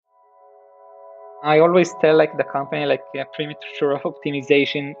I always tell the company premature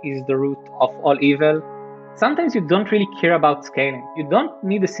optimization is the root of all evil. Sometimes you don't really care about scaling. You don't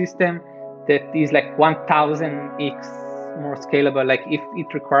need a system that is 1000x more scalable, if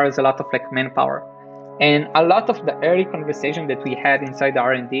it requires a lot of manpower. And a lot of the early conversation that we had inside the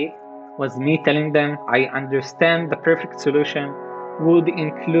R&D was me telling them I understand the perfect solution would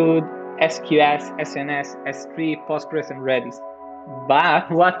include SQS, SNS, S3, Postgres, and Redis.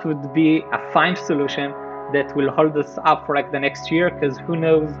 But what would be a fine solution that will hold us up for the next year? Because who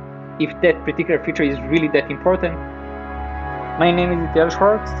knows if that particular feature is really that important. My name is Itiel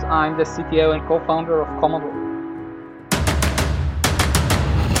Schwartz. I'm the CTO and co-founder of Komodor.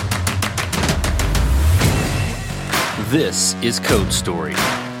 This is Code Story,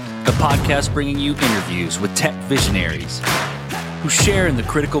 a podcast bringing you interviews with tech visionaries who share in the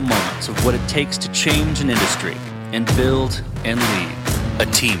critical moments of what it takes to change an industry and build and lead a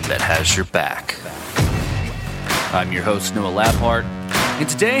team that has your back. I'm your host, Noah Labhart, and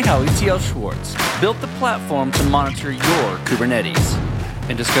today how Itiel Schwartz built the platform to monitor your Kubernetes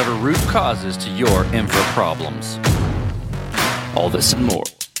and discover root causes to your infra problems. All this and more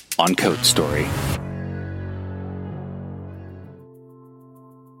on Code Story.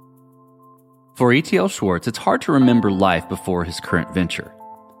 For Itiel Schwartz, it's hard to remember life before his current venture.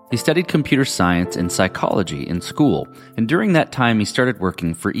 He studied computer science and psychology in school, and during that time he started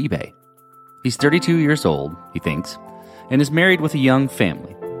working for eBay. He's 32 years old, he thinks, and is married with a young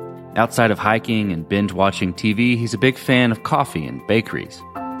family. Outside of hiking and binge-watching TV, he's a big fan of coffee and bakeries.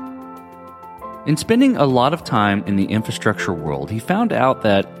 In spending a lot of time in the infrastructure world, he found out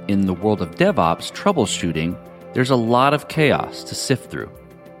that in the world of DevOps troubleshooting, there's a lot of chaos to sift through.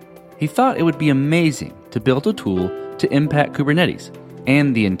 He thought it would be amazing to build a tool to impact Kubernetes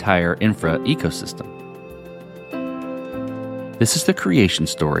and the entire infra ecosystem. This is the creation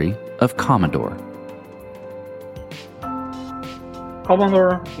story of Komodor.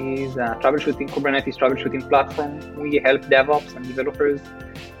 Komodor is a Kubernetes troubleshooting platform. We help DevOps and developers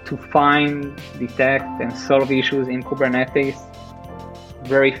to find, detect, and solve issues in Kubernetes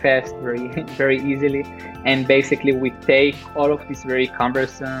very fast, very easily. And basically, we take all of this very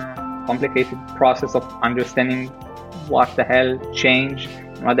cumbersome, complicated process of understanding what the hell changed,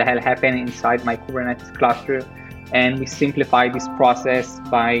 what the hell happened inside my Kubernetes cluster, and we simplify this process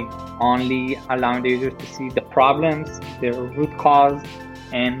by only allowing the user to see the problems, their root cause,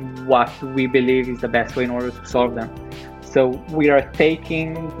 and what we believe is the best way in order to solve them. So we are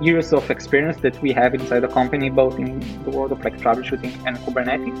taking years of experience that we have inside the company, both in the world of troubleshooting and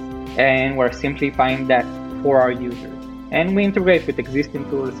Kubernetes, and we're simplifying that for our users. And we integrate with existing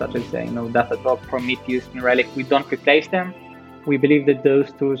tools such as Datadog, Prometheus, New Relic. We don't replace them. We believe that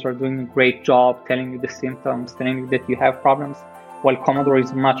those tools are doing a great job telling you the symptoms, telling you that you have problems, while Komodor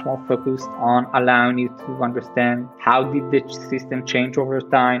is much more focused on allowing you to understand how did the system change over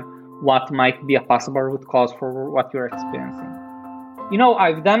time, what might be a possible root cause for what you're experiencing.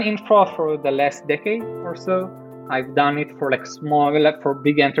 I've done infra for the last decade or so. I've done it for for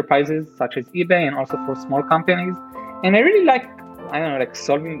big enterprises such as eBay and also for small companies. And I really like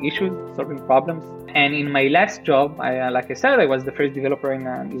solving issues, solving problems. And in my last job, I was the first developer in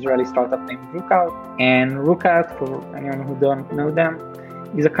an Israeli startup named Rookout. And Rookout, for anyone who don't know them,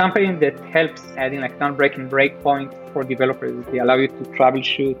 is a company that helps adding non-breaking breakpoint for developers. They allow you to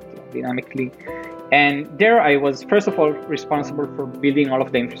troubleshoot dynamically. And there I was, first of all, responsible for building all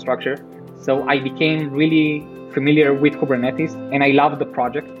of the infrastructure. So I became really familiar with Kubernetes, and I loved the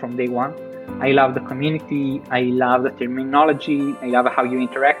project from day one. I love the community, I love the terminology, I love how you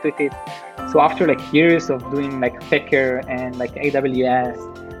interact with it. So after years of doing Packer and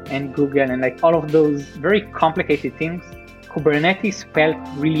AWS and Google and all of those very complicated things, Kubernetes felt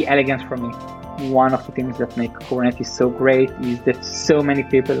really elegant for me. One of the things that make Kubernetes so great is that so many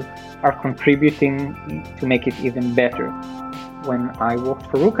people are contributing to make it even better. When I worked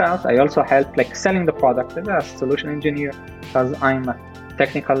for Rookout, I also helped selling the product as a solution engineer because I'm a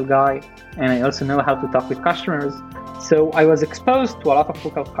technical guy and I also know how to talk with customers. So I was exposed to a lot of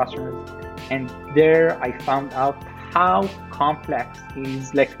Rookout customers, and there I found out how complex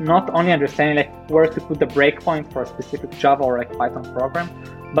is not only understanding where to put the breakpoint for a specific Java or Python program,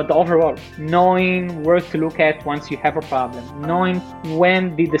 but overall knowing where to look at once you have a problem, knowing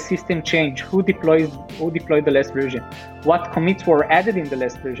when did the system change, who deployed the last version, what commits were added in the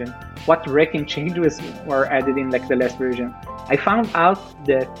last version, what wrecking changes were added in the last version. I found out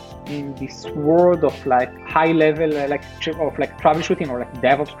that in this world of high level troubleshooting or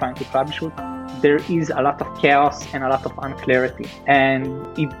DevOps trying to troubleshoot, there is a lot of chaos and a lot of unclarity. And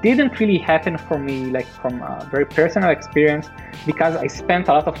it didn't really happen for me from a very personal experience, because I spent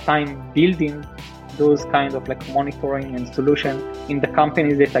a lot of time building those kind of like monitoring and solution in the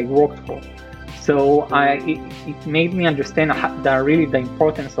companies that I worked for. So it made me understand the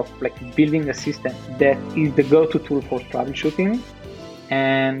importance of like building a system that is the go-to tool for troubleshooting.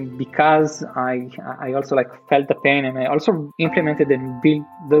 And because I also like felt the pain, and I also implemented and built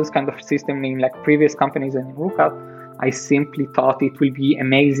those kind of systems in like previous companies and in Rookout, I simply thought it will be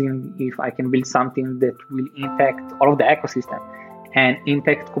amazing if I can build something that will impact all of the ecosystem and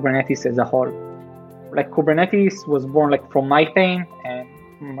impact Kubernetes as a whole. Like Kubernetes was born like from my pain, and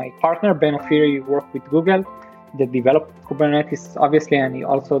my partner Ben Ofiri worked with Google that developed Kubernetes obviously, and he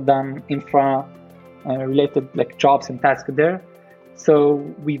also done infra related like jobs and tasks there. So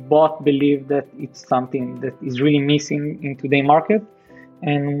we both believe that it's something that is really missing in today's market.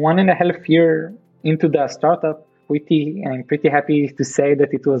 And 1.5 years into the startup, I'm pretty happy to say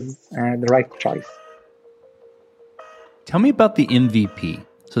that it was the right choice. Tell me about the MVP,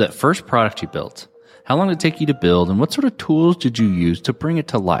 so that first product you built. How long did it take you to build, and what sort of tools did you use to bring it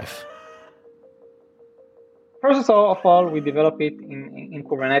to life? First of all, we develop it in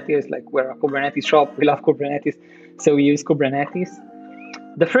Kubernetes, like we're a Kubernetes shop. We love Kubernetes, so we use Kubernetes.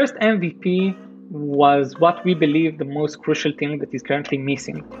 The first MVP was what we believe the most crucial thing that is currently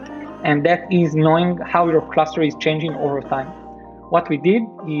missing, and that is knowing how your cluster is changing over time. What we did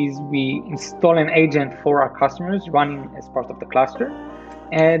is we install an agent for our customers running as part of the cluster,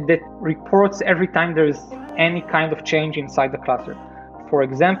 and that reports every time there's any kind of change inside the cluster. For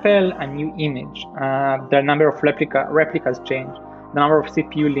example, a new image, the number of replicas change, the number of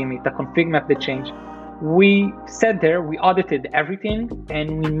CPU limit, the config map that change. We sat there, we audited everything,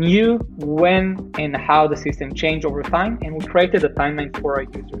 and we knew when and how the system changed over time, and we created a timeline for our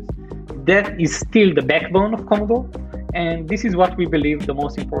users. That is still the backbone of Komodor, and this is what we believe the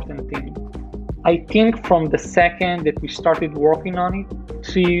most important thing. I think from the second that we started working on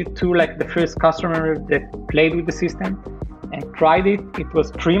it to like the first customer that played with the system and tried it, it was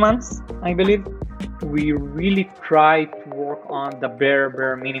 3 months, I believe. We really tried to work on the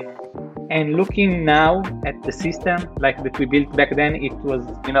bare minimum. And looking now at the system like that we built back then, it was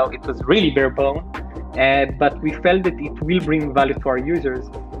really bare bone, but we felt that it will bring value to our users.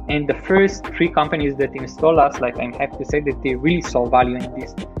 And the first 3 companies that installed us, like I'm happy to say that they really saw value in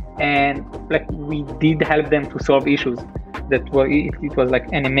this. And like we did help them to solve issues. It was like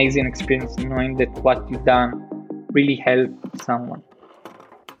an amazing experience knowing that what you've done really helped someone.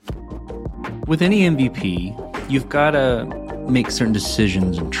 With any MVP, you've got to make certain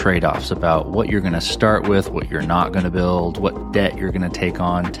decisions and trade-offs about what you're going to start with, what you're not going to build, what debt you're going to take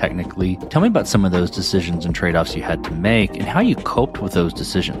on technically. Tell me about some of those decisions and trade-offs you had to make and how you coped with those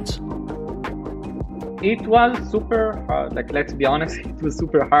decisions. It was super hard. Like, let's be honest, it was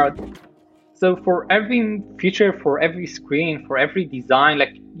super hard. So for every feature, for every screen, for every design,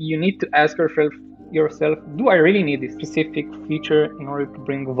 like you need to ask yourself, do I really need this specific feature in order to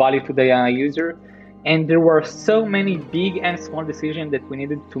bring value to the user? And there were so many big and small decisions that we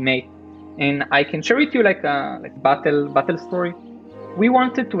needed to make. And I can share with you like a battle story. We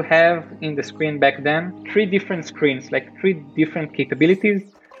wanted to have in the screen back then 3 different screens, like 3 different capabilities.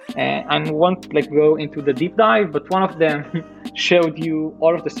 I won't like go into the deep dive, but one of them showed you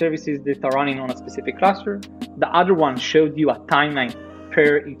all of the services that are running on a specific cluster. The other one showed you a timeline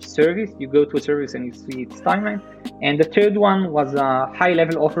per each service. You go to a service and you see its timeline. And the third one was a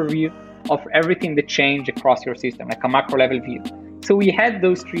high-level overview of everything that changed across your system, like a macro-level view. So we had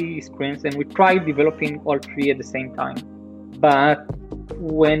those 3 screens, and we tried developing all 3 at the same time. But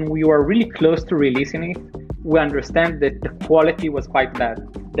when we were really close to releasing it, we understand that the quality was quite bad.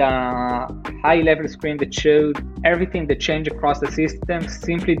 The high-level screen that showed everything that changed across the system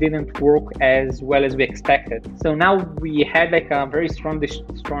simply didn't work as well as we expected. So now we had like a very strong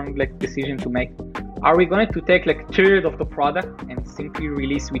like decision to make. Are we going to take like 1/3 of the product and simply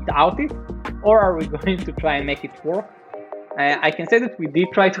release without it, or are we going to try and make it work? I can say that we did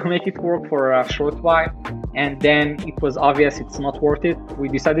try to make it work for a short while, and then it was obvious it's not worth it. We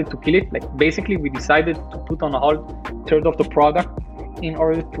decided to kill it. Like basically, we decided to put on hold 1/3 of the product in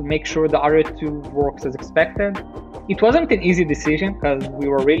order to make sure the other 2 works as expected. It wasn't an easy decision because we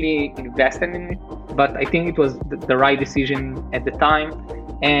were really invested in it, but I think it was the right decision at the time.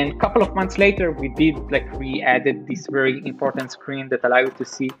 And a couple of months later, we added this very important screen that allowed you to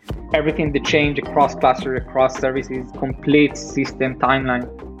see everything that changed across cluster, across services, complete system timeline.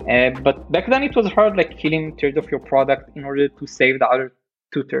 But back then it was hard, like killing 1/3 of your product in order to save the other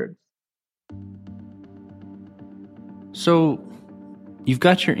 2/3. So you've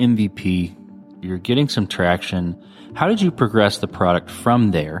got your MVP, you're getting some traction. How did you progress the product from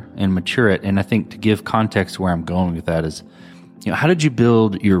there and mature it? And I think to give context where I'm going with that is, How did you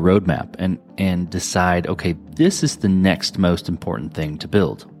build your roadmap and decide, okay, this is the next most important thing to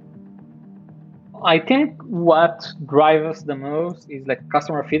build? I think what drives us the most is like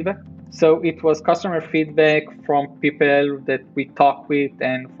customer feedback. So it was customer feedback from people that we talk with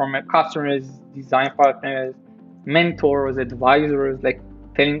and from our customers, design partners, mentors, advisors, like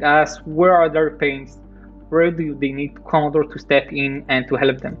telling us where are their pains, where do they need Komodor to step in and to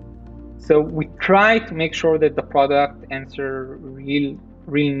help them. So we try to make sure that the product answer real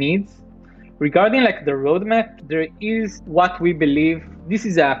needs. Regarding like the roadmap, there is what we believe this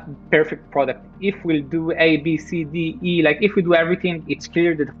is a perfect product. If we'll do A, B, C, D, E, like if we do everything, it's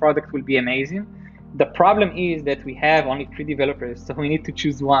clear that the product will be amazing. The problem is that we have only 3 developers, so we need to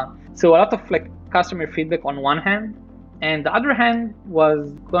choose one. So a lot of like customer feedback on one hand, and the other hand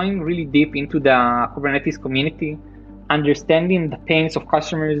was going really deep into the Kubernetes community, understanding the pains of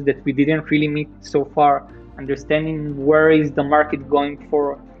customers that we didn't really meet so far, understanding where is the market going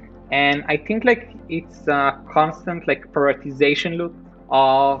for. And I think like it's a constant like prioritization loop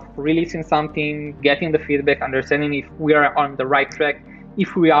of releasing something, getting the feedback, understanding if we are on the right track.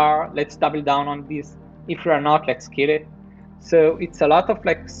 If we are, let's double down on this. If we are not, let's kill it. So it's a lot of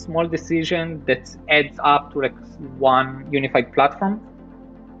like small decisions that adds up to like one unified platform.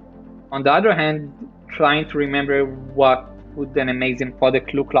 On the other hand, trying to remember what would an amazing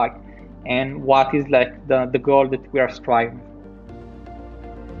product look like and what is like the goal that we are striving.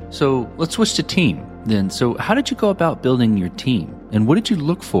 So let's switch to team then. So how did you go about building your team? And what did you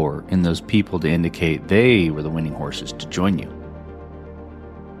look for in those people to indicate they were the winning horses to join you?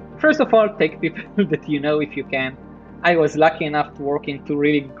 First of all, take people that you know if you can. I was lucky enough to work in 2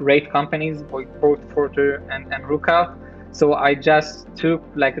 really great companies, both Forter and Rookout. So I just took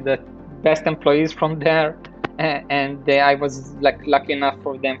like the best employees from there, and I was like lucky enough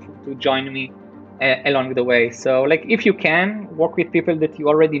for them to join me along the way. So like if you can work with people that you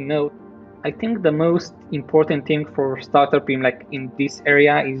already know, I think the most important thing for startup in this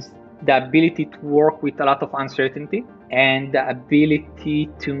area is the ability to work with a lot of uncertainty and the ability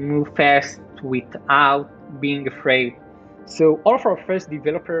to move fast without being afraid. So all of our first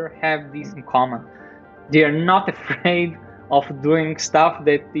developers have this in common. They are not afraid of doing stuff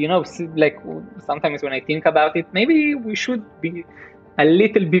that, like sometimes when I think about it, maybe we should be a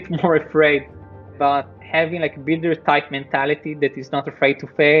little bit more afraid. But having like builder type mentality that is not afraid to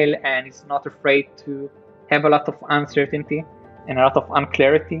fail and is not afraid to have a lot of uncertainty and a lot of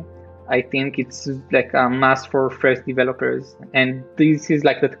unclarity, I think it's like a must for first developers. And this is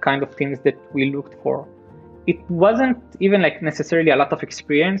like the kind of things that we looked for. It wasn't even like necessarily a lot of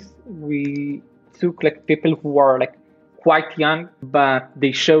experience. We took like people who were like quite young, but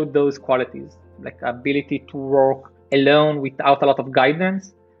they showed those qualities, like ability to work alone without a lot of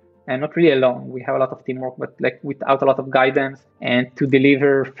guidance. And not really alone, we have a lot of teamwork, but like without a lot of guidance, and to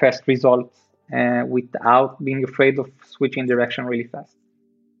deliver fast results without being afraid of switching direction really fast.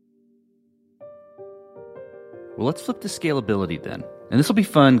 Well, let's flip to scalability then. And this will be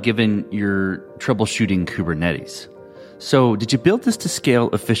fun given you're troubleshooting Kubernetes. So did you build this to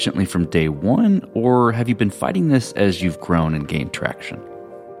scale efficiently from day one, or have you been fighting this as you've grown and gained traction?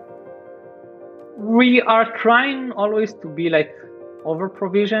 We are trying always to be like over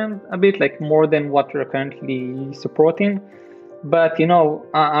provisioned a bit, like more than what we're currently supporting. But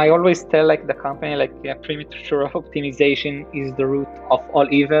I always tell like the company, like perimeter optimization is the root of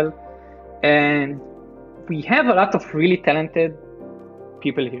all evil. And we have a lot of really talented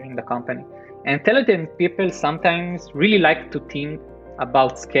people here in the company. And talented people sometimes really like to think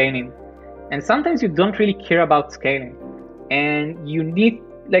about scaling. And sometimes you don't really care about scaling. And you need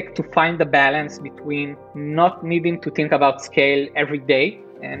like to find the balance between not needing to think about scale every day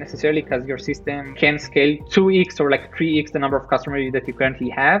and necessarily because your system can scale 2x or like 3x the number of customers that you currently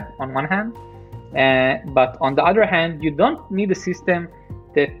have on one hand. But on the other hand, you don't need a system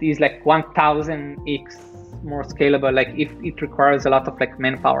that is like 1000x more scalable, like if it requires a lot of like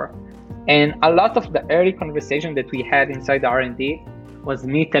manpower. And a lot of the early conversation that we had inside the R&D was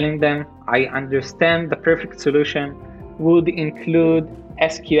me telling them, I understand the perfect solution would include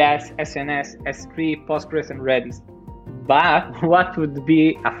SQS, SNS, S3, Postgres, and Redis. But what would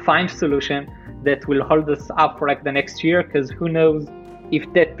be a fine solution that will hold us up for like the next year? Because who knows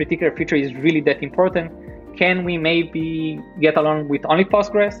if that particular feature is really that important. Can we maybe get along with only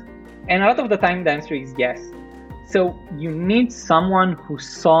Postgres? And a lot of the time the answer is yes. So you need someone who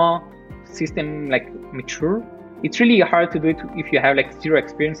saw system like mature. It's really hard to do it if you have like zero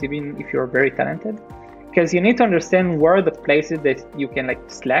experience, even if you're very talented. Because you need to understand where are the places that you can like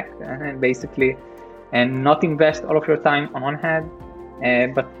slack and basically and not invest all of your time on one hand,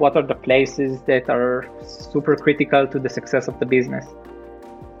 but what are the places that are super critical to the success of the business.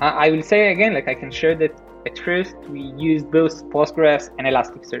 I will say again, like I can share that at first we used both Postgres and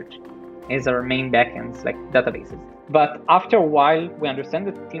Elasticsearch as our main backends, like databases. But after a while, we understand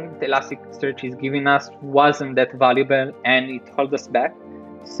that the thing that Elasticsearch is giving us wasn't that valuable and it held us back.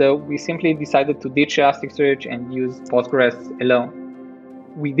 So we simply decided to ditch Elasticsearch and use Postgres alone.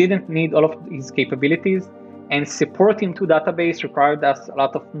 We didn't need all of these capabilities, and supporting two databases required us a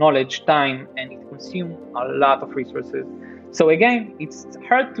lot of knowledge, time, and it consumed a lot of resources. So again, it's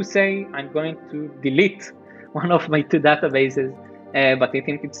hard to say I'm going to delete one of my two databases, but I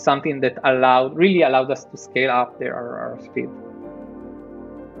think it's something that really allowed us to scale up our speed.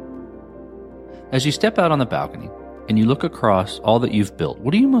 As you step out on the balcony and you look across all that you've built,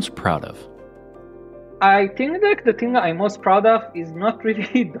 what are you most proud of? I think that the thing I'm most proud of is not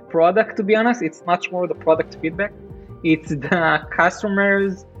really the product, to be honest. It's much more the product feedback. It's the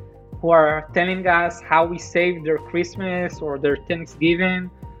customers who are telling us how we saved their Christmas or their Thanksgiving,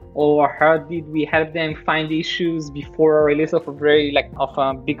 or how did we help them find issues before a release of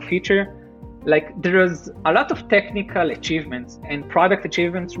a big feature. Like there's a lot of technical achievements and product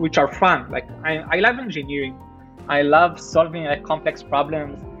achievements which are fun. Like I love engineering. I love solving complex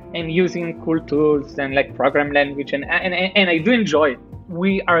problems and using cool tools and program language and I do enjoy it.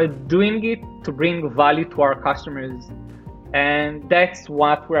 We are doing it to bring value to our customers, and that's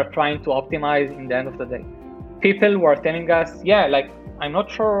what we're trying to optimize in the end of the day. People were telling us, I'm not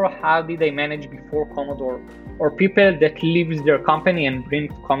sure how did they manage before Komodor, or people that leaves their company and bring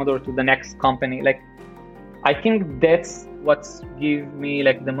Komodor to the next company. I think that's what's give me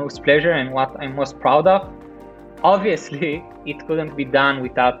the most pleasure and what I'm most proud of. Obviously, it couldn't be done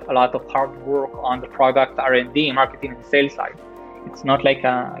without a lot of hard work on the product, R&D, marketing, and sales side. It's not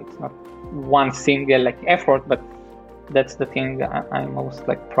it's not one single effort, but that's the thing I'm most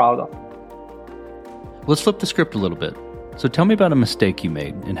proud of. Let's flip the script a little bit. So tell me about a mistake you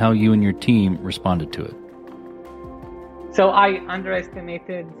made and how you and your team responded to it. So I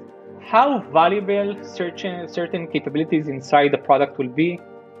underestimated how valuable certain capabilities inside the product will be,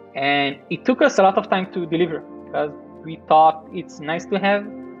 and it took us a lot of time to deliver. Because we thought it's nice to have,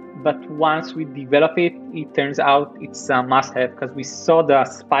 but once we develop it, it turns out it's a must-have, because we saw the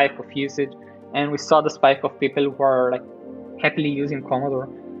spike of usage and we saw the spike of people who are happily using Komodor.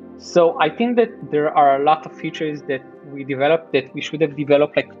 So I think that there are a lot of features that we developed that we should have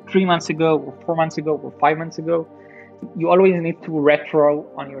developed 3 months ago or 4 months ago or 5 months ago. You always need to retro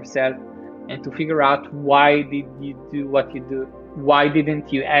on yourself and to figure out why did you do what you do. Why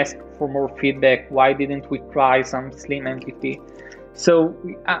didn't you ask for more feedback? Why didn't we try some slim MPT? So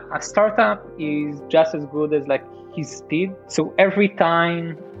a startup is just as good as his speed. So every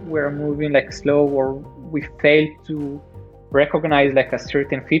time we're moving slow or we fail to recognize a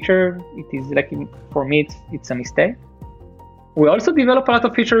certain feature, it is for me it's a mistake. We also develop a lot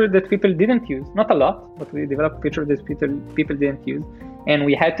of features that people didn't use. Not a lot, but we developed features that people didn't use, and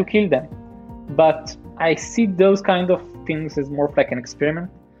we had to kill them. But I see those kind of things as more of an experiment,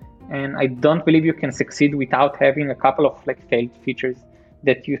 and I don't believe you can succeed without having a couple of failed features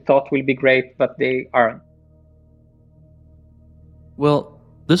that you thought will be great, but they aren't. Well,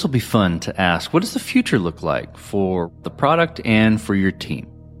 this will be fun to ask. What does the future look like for the product and for your team?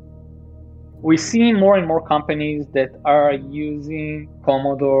 We see more and more companies that are using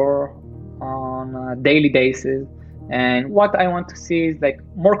Komodor on a daily basis. And what I want to see is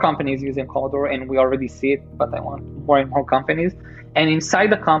more companies using Komodor, and we already see it, but I want more and more companies. And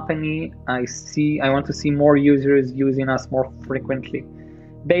inside the company, I want to see more users using us more frequently.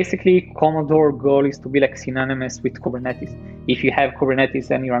 Basically, Komodor goal is to be synonymous with Kubernetes. If you have Kubernetes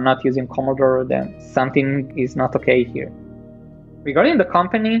and you are not using Komodor, then something is not okay here. Regarding the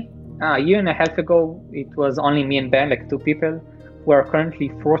company, a year and a half ago, it was only me and Ben, 2 people. We are currently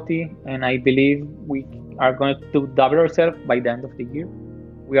 40, and I believe we are going to double ourselves by the end of the year.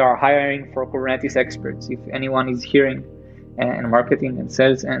 We are hiring for Kubernetes experts, if anyone is hearing, and marketing and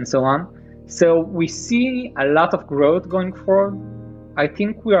sales and so on. So we see a lot of growth going forward. I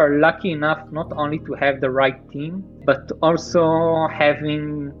think we are lucky enough not only to have the right team, but also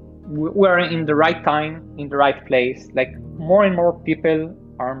we're in the right time, in the right place. More and more people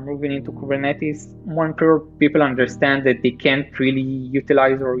are moving into Kubernetes. More and more people understand that they can't really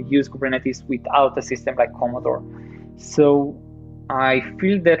utilize or use Kubernetes without a system like Komodor. So I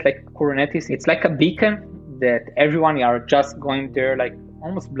feel that Kubernetes, it's like a beacon that everyone are just going there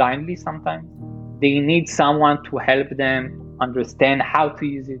almost blindly sometimes. They need someone to help them understand how to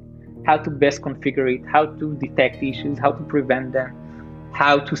use it, how to best configure it, how to detect issues, how to prevent them,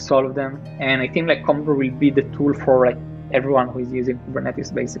 how to solve them. And I think Komodor will be the tool for everyone who is using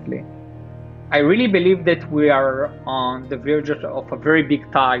Kubernetes, basically. I really believe that we are on the verge of a very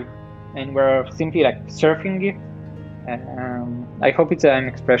big tide, and we're simply like surfing it. I hope it's an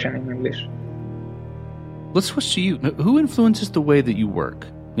expression in English. Let's switch to you. Who influences the way that you work?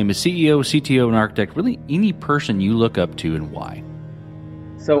 Name a CEO, CTO, an architect, really any person you look up to, and why?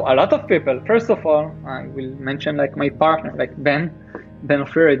 So a lot of people. First of all, I will mention like my partner, like Ben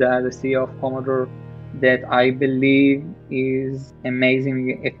Ophir, the CEO of Komodor, that I believe is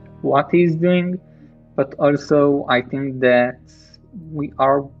amazing at what he's doing, but also I think that we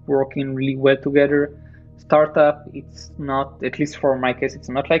are working really well together. Startup, it's not, at least for my case, it's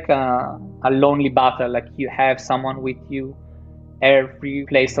not like a lonely battle. Like you have someone with you every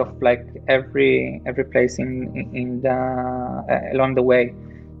place of like every place in the along the way.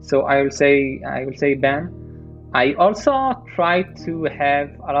 So I will say Ben. I also try to have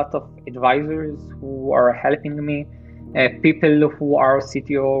a lot of advisors who are helping me, people who are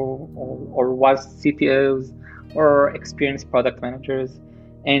CTO or was CTOs or experienced product managers,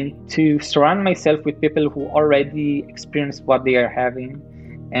 and to surround myself with people who already experience what they are having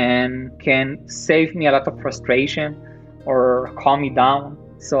and can save me a lot of frustration or calm me down.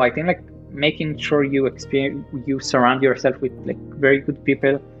 So I think like making sure you surround yourself with like very good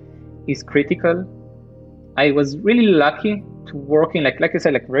people is critical. I was really lucky to work in like I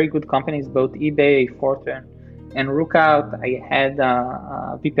said, like very good companies, both eBay, Fortran, and Rookout. I had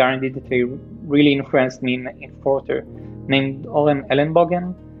a VP R&D that really influenced me in Fortran, named Oren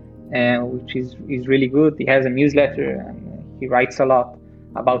Ellenbogen, which is really good. He has a newsletter and he writes a lot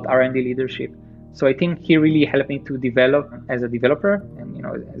about R&D leadership. So I think he really helped me to develop as a developer and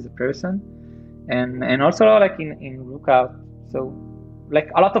as a person, and also like in Rookout. So like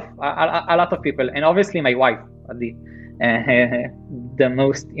a lot of people, and obviously my wife, Adi, the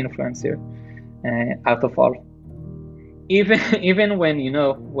most influencer out of all. Even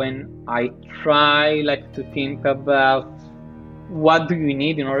when I try like to think about what do you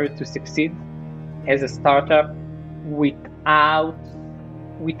need in order to succeed as a startup without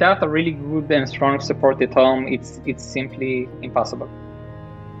a really good and strong support at home, it's simply impossible.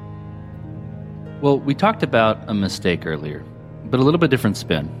 Well, we talked about a mistake earlier, but a little bit different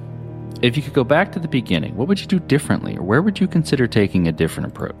spin. If you could go back to the beginning, what would you do differently, or where would you consider taking a different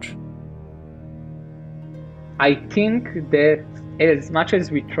approach? I think that as much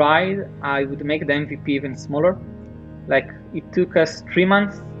as we tried, I would make the MVP even smaller. Like it took us 3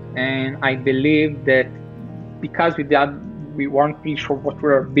 months, and I believe that because we weren't really sure what we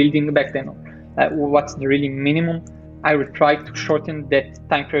were building back then, what's the really minimum, I would try to shorten that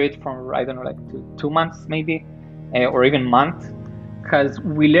time period from, I don't know, like to 2 months maybe, or even month, because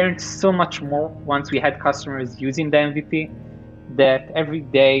we learned so much more once we had customers using the MVP, that every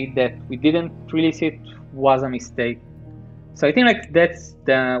day that we didn't release it was a mistake. So I think like that's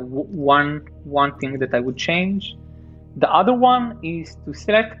the one thing that I would change. The other one is to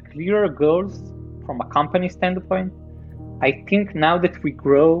select clearer goals from a company standpoint. I think now that we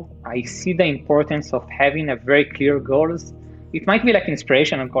grow, I see the importance of having a very clear goals. It might be like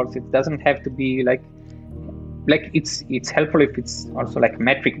inspirational goals. It doesn't have to be like it's helpful if it's also like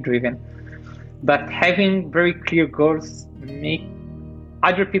metric driven. But having very clear goals make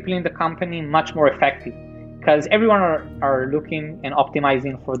other people in the company much more effective, because everyone are looking and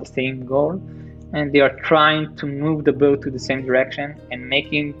optimizing for the same goal, and they are trying to move the boat to the same direction and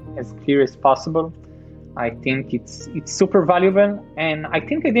making as clear as possible. I think it's super valuable, and I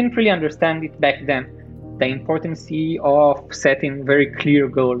think I didn't really understand it back then, the importance of setting very clear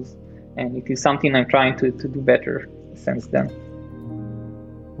goals, and it is something I'm trying to do better since then.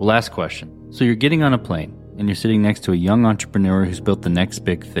 Well, last question. So you're getting on a plane, and you're sitting next to a young entrepreneur who's built the next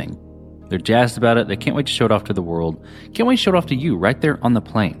big thing. They're jazzed about it. They can't wait to show it off to the world. Can't wait to show it off to you right there on the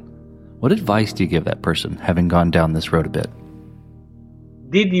plane. What advice do you give that person, having gone down this road a bit?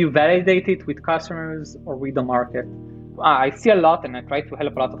 Did you validate it with customers or with the market? I see a lot, and I try to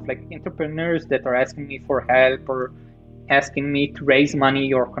help a lot of like entrepreneurs that are asking me for help or asking me to raise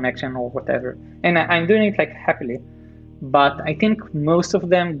money or connection or whatever. And I'm doing it like happily. But I think most of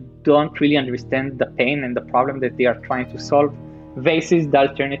them don't really understand the pain and the problem that they are trying to solve versus the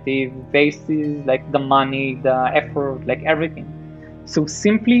alternative, versus like the money, the effort, like everything. So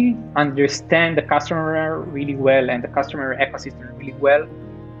simply understand the customer really well and the customer ecosystem really well.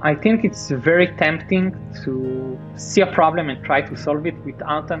 I think it's very tempting to see a problem and try to solve it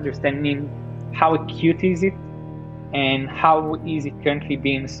without understanding how acute is it and how is it currently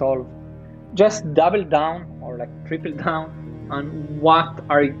being solved. Just double down or like triple down on what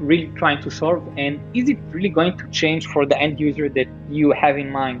are you really trying to solve, and is it really going to change for the end user that you have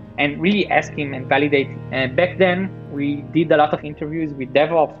in mind, and really ask him and validate. And back then we did a lot of interviews with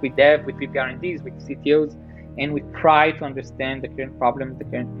DevOps, with dev, with VP-R&Ds, with CTOs, and we try to understand the current problems, the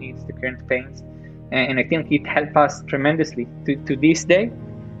current needs, the current pains. And I think it helped us tremendously to this day.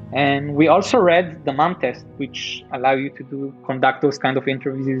 And we also read the MOM test, which allow you to conduct those kind of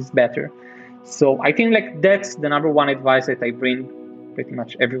interviews better. So I think that's the number one advice that I bring pretty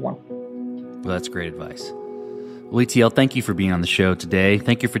much everyone. Well, that's great advice. Well, Itiel, thank you for being on the show today.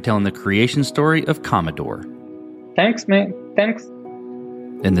 Thank you for telling the creation story of Komodor. Thanks, man. Thanks.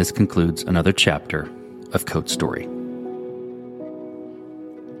 And this concludes another chapter of Code Story.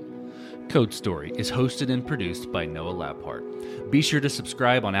 Code Story is hosted and produced by Noah Laphart. Be sure to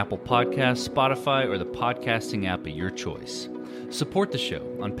subscribe on Apple Podcasts, Spotify, or the podcasting app of your choice. Support the show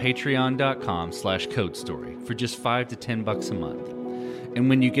on patreon.com/codestory for just $5 to $10 a month. And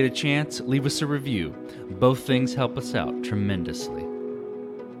when you get a chance, leave us a review. Both things help us out tremendously.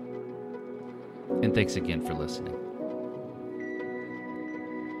 And thanks again for listening.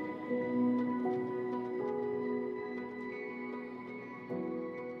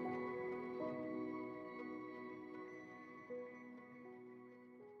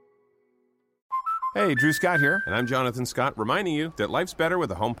 Hey, Drew Scott here, and I'm Jonathan Scott, reminding you that life's better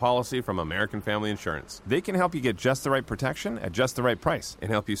with a home policy from American Family Insurance. They can help you get just the right protection at just the right price and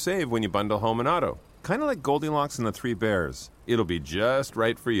help you save when you bundle home and auto. Kind of like Goldilocks and the Three Bears. It'll be just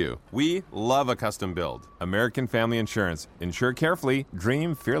right for you. We love a custom build. American Family Insurance. Insure carefully,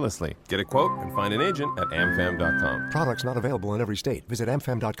 dream fearlessly. Get a quote and find an agent at amfam.com. Products not available in every state. Visit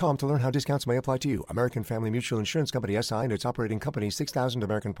amfam.com to learn how discounts may apply to you. American Family Mutual Insurance Company, SI, and its operating company, 6000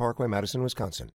 American Parkway, Madison, Wisconsin.